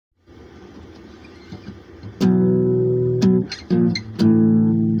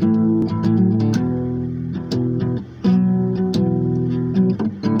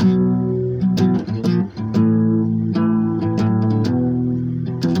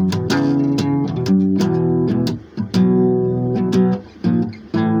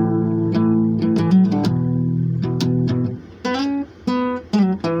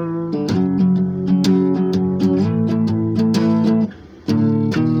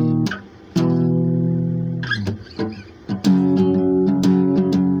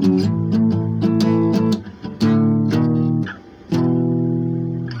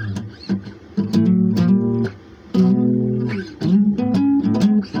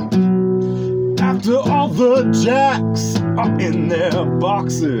After all the jacks are in their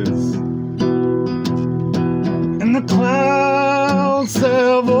boxes and the clowns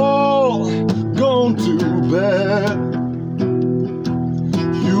have all gone to bed,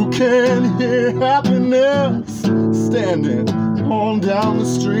 you can hear happiness standing on down the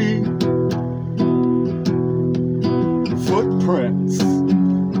street. Footprints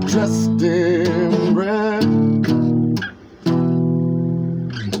dressed in red,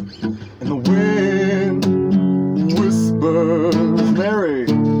 and the wind whispers merry.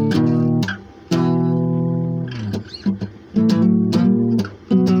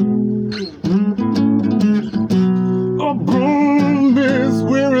 A broom is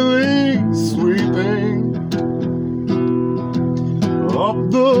wearily sweeping up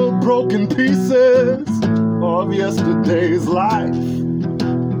the broken pieces of yesterday's life.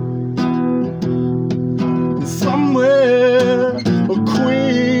 Somewhere a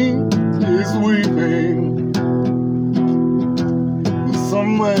queen is weeping,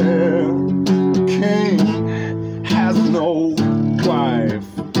 somewhere a king has no wife,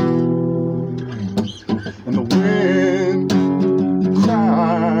 and the wind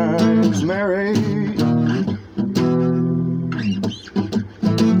cries merry.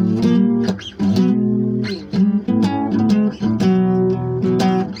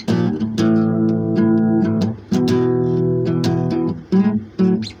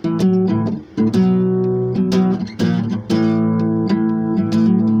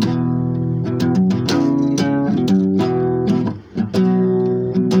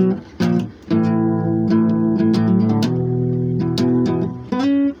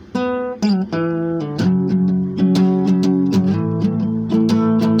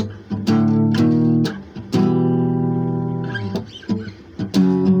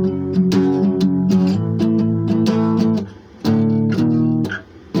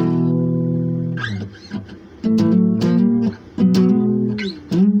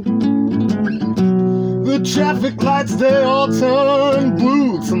 The traffic lights, they all turn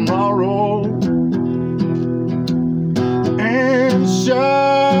blue tomorrow and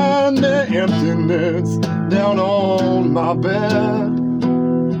shine their emptiness down on my bed.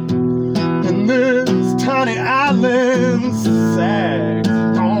 And this tiny island sags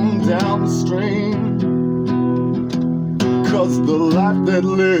on down the stream, 'cause the life that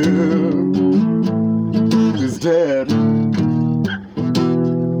lived is dead.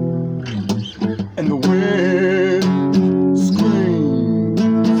 And the wind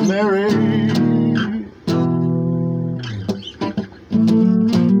screams merry.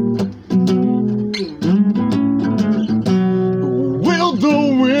 Will the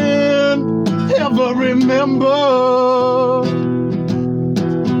wind ever remember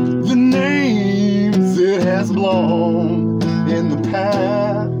the names it has blown in the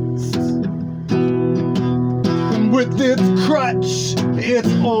past? And with its crutch,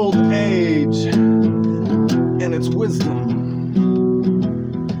 its old age, and its wisdom,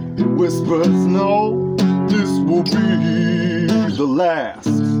 it whispers, no, this will be the last.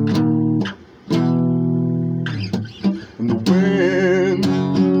 And the wind